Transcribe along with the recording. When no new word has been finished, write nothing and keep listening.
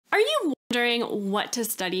you wondering what to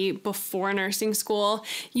study before nursing school?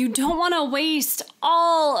 You don't want to waste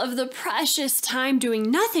all of the precious time doing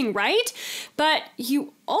nothing, right? But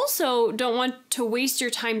you also don't want to waste your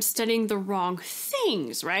time studying the wrong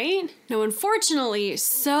things, right? Now, unfortunately,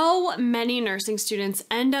 so many nursing students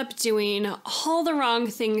end up doing all the wrong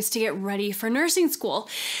things to get ready for nursing school,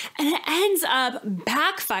 and it ends up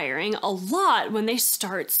backfiring a lot when they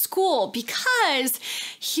start school, because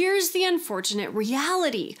here's the unfortunate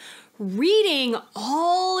reality. Reading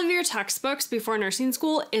all of your textbooks before nursing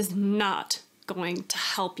school is not going to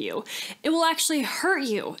help you. It will actually hurt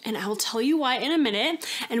you, and I will tell you why in a minute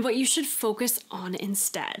and what you should focus on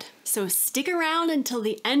instead. So stick around until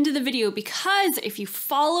the end of the video, because if you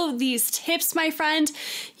follow these tips, my friend,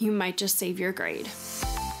 you might just save your grade.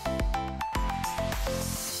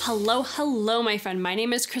 Hello, my friend. My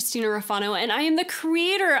name is Christina Rafano, and I am the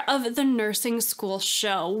creator of the Nursing School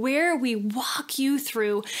Show, where we walk you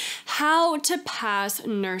through how to pass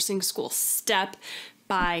nursing school step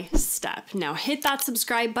by step. Now hit that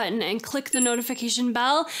subscribe button and click the notification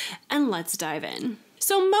bell, and let's dive in.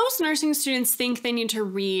 So most nursing students think they need to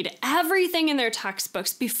read everything in their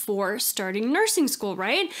textbooks before starting nursing school,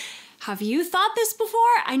 right? Have you thought this before?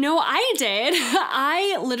 I know I did.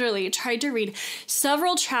 I literally tried to read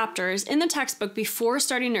several chapters in the textbook before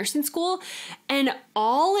starting nursing school, and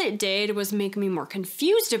all it did was make me more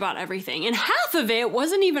confused about everything, and half of it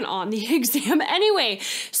wasn't even on the exam anyway.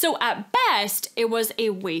 So at best, it was a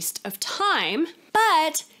waste of time,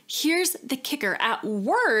 but here's the kicker. At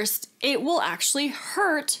worst, it will actually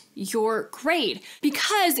hurt your grade,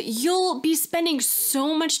 because you'll be spending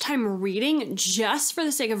so much time reading just for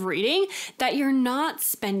the sake of reading that you're not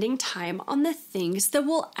spending time on the things that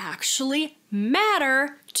will actually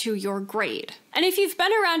matter to your grade. And if you've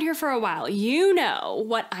been around here for a while, you know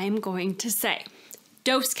what I'm going to say.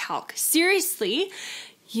 Dose calc. Seriously,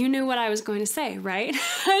 you knew what I was going to say, right?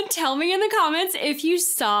 Tell me in the comments if you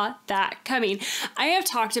saw that coming. I have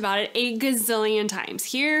talked about it a gazillion times.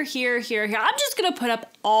 Here. I'm just gonna put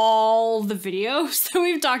up all the videos that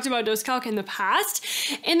we've talked about dose calc in the past.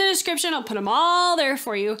 In the description, I'll put them all there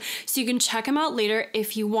for you so you can check them out later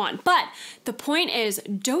if you want. But the point is,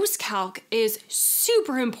 dose calc is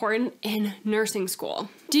super important in nursing school.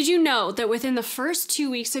 Did you know that within the first 2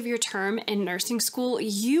 weeks of your term in nursing school,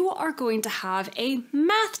 you are going to have a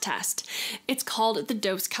math test? It's called the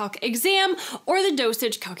dose calc exam, or the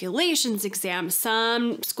dosage calculations exam.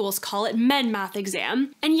 Some schools call it med math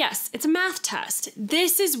exam. And yes, it's a math test.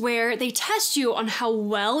 This is where they test you on how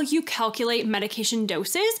well you calculate medication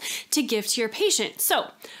doses to give to your patient.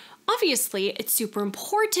 So obviously, it's super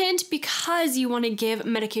important because you want to give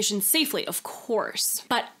medication safely, of course.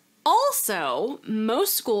 But also,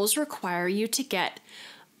 most schools require you to get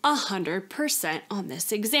 100% on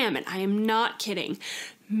this exam, and I am not kidding.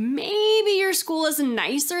 Maybe your school is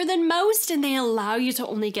nicer than most and they allow you to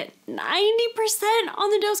only get 90% on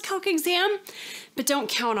the dose calc exam, but don't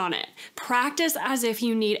count on it. Practice as if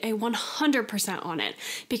you need a 100% on it,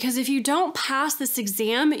 because if you don't pass this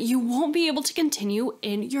exam, you won't be able to continue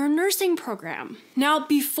in your nursing program. Now,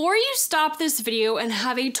 before you stop this video and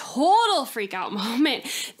have a total freak out moment,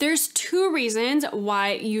 there's 2 reasons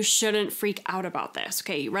why you shouldn't freak out about this.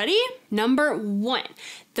 Okay, you ready? Number 1,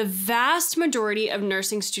 the vast majority of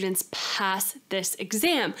nursing students pass this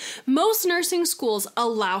exam. Most nursing schools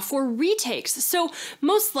allow for retakes, so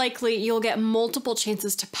most likely you'll get multiple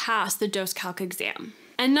chances to pass the dose calc exam.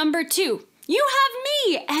 And number 2, you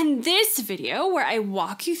have me and this video where I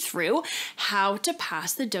walk you through how to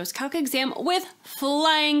pass the dose calc exam with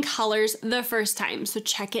flying colors the first time, so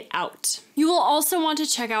check it out. You will also want to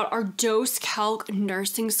check out our dose calc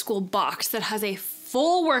nursing school box that has a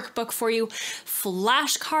full workbook for you,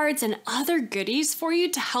 flashcards, and other goodies for you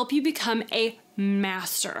to help you become a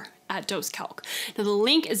master at dose calc. Now the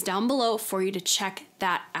link is down below for you to check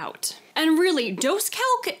that out. And really, dose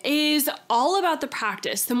calc is all about the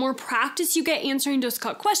practice. The more practice you get answering dose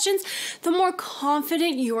calc questions, the more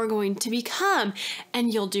confident you are going to become,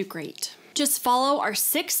 and you'll do great. Just follow our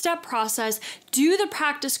 6-step process, do the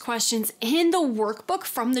practice questions in the workbook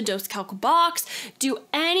from the dose calc box, do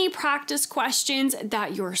any practice questions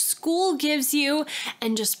that your school gives you,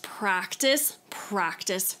 and just practice.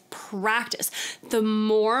 The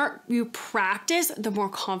more you practice, the more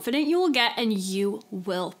confident you will get, and you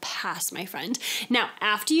will pass, my friend. Now,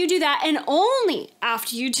 after you do that, and only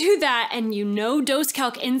after you do that, and you know dose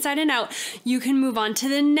calc inside and out, you can move on to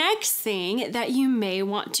the next thing that you may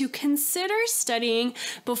want to consider studying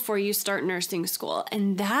before you start nursing school,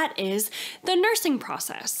 and that is the nursing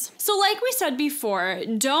process. So like we said before,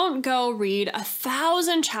 don't go read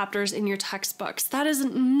 1,000 chapters in your textbooks. That is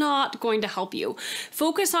not going to help you. you.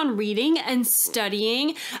 Focus on reading and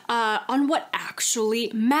studying on what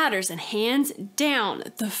actually matters. And hands down,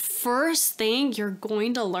 the first thing you're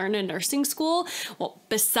going to learn in nursing school, well,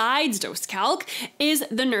 besides dose calc, is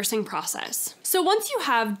the nursing process. So once you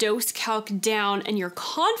have dose calc down and you're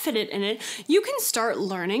confident in it, you can start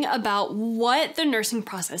learning about what the nursing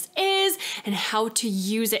process is and how to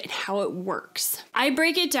use it and how it works. I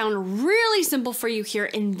break it down really simple for you here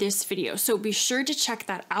in this video, so be sure to check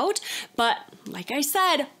that out. But like I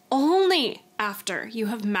said, only after you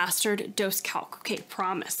have mastered dose calc. Okay,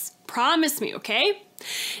 promise. Promise me, okay?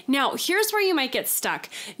 Now, here's where you might get stuck.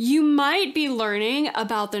 You might be learning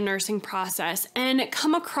about the nursing process and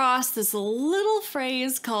come across this little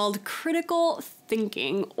phrase called critical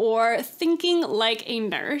thinking, or thinking like a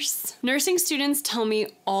nurse. Nursing students tell me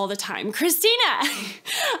all the time, Christina,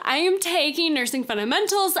 I am taking nursing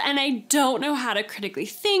fundamentals and I don't know how to critically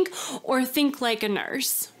think or think like a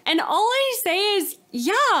nurse. And all I say is,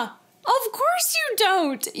 yeah, of course you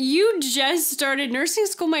don't. You just started nursing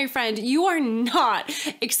school, my friend. You are not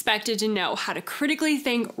expected to know how to critically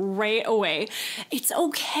think right away. It's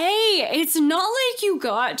okay. It's not like you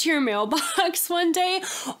got to your mailbox one day,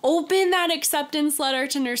 open that acceptance letter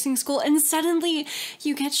to nursing school, and suddenly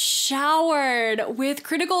you get showered with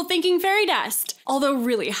critical thinking fairy dust. Although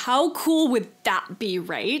really, how cool would that be,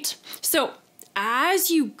 right? So as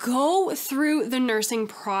you go through the nursing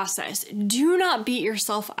process, do not beat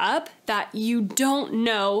yourself up that you don't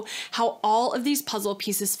know how all of these puzzle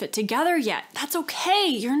pieces fit together yet. That's okay.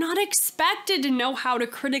 You're not expected to know how to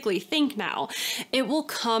critically think now. It will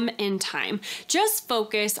come in time. Just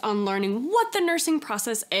focus on learning what the nursing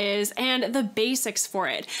process is and the basics for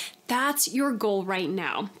it. That's your goal right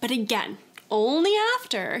now. But again, only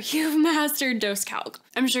after you've mastered dose calc.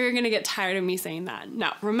 I'm sure you're gonna get tired of me saying that.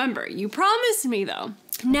 Now, remember, you promised me though.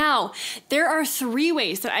 Now, there are 3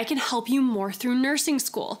 ways that I can help you more through nursing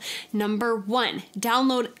school. Number 1,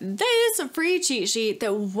 download this free cheat sheet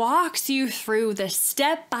that walks you through the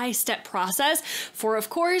step-by-step process for, of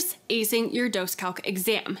course, acing your dose calc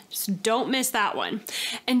exam. Just don't miss that one.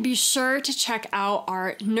 And be sure to check out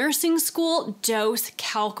our nursing school dose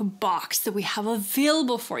calc box that we have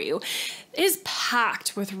available for you. It is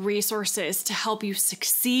packed with resources to help you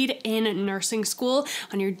succeed in nursing school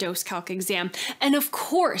on your dose calc exam. And of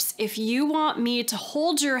course, if you want me to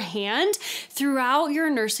hold your hand throughout your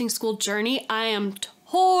nursing school journey, I am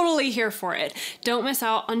totally here for it. Don't miss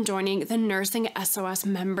out on joining the NursingSOS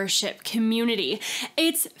membership community.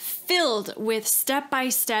 It's filled with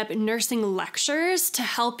step-by-step nursing lectures to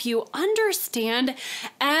help you understand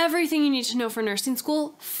everything you need to know for nursing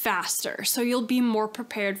school faster, so you'll be more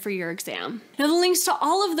prepared for your exam. Now, the links to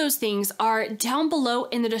all of those things are down below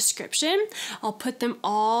in the description. I'll put them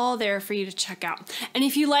all there for you to check out. And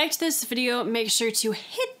if you liked this video, make sure to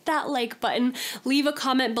hit that like button, leave a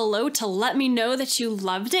comment below to let me know that you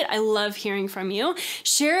loved it. I love hearing from you.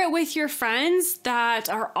 Share it with your friends that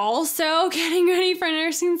are also getting ready for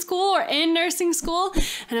nursing school or in nursing school.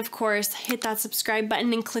 And of course, hit that subscribe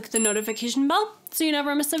button and click the notification bell so you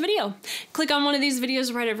never miss a video. Click on one of these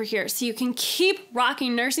videos right over here so you can keep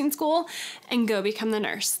rocking nursing school and go become the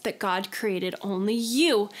nurse that God created only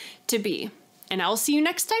you to be. And I'll see you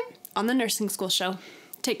next time on the Nursing School Show.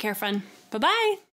 Take care, friend. Bye-bye.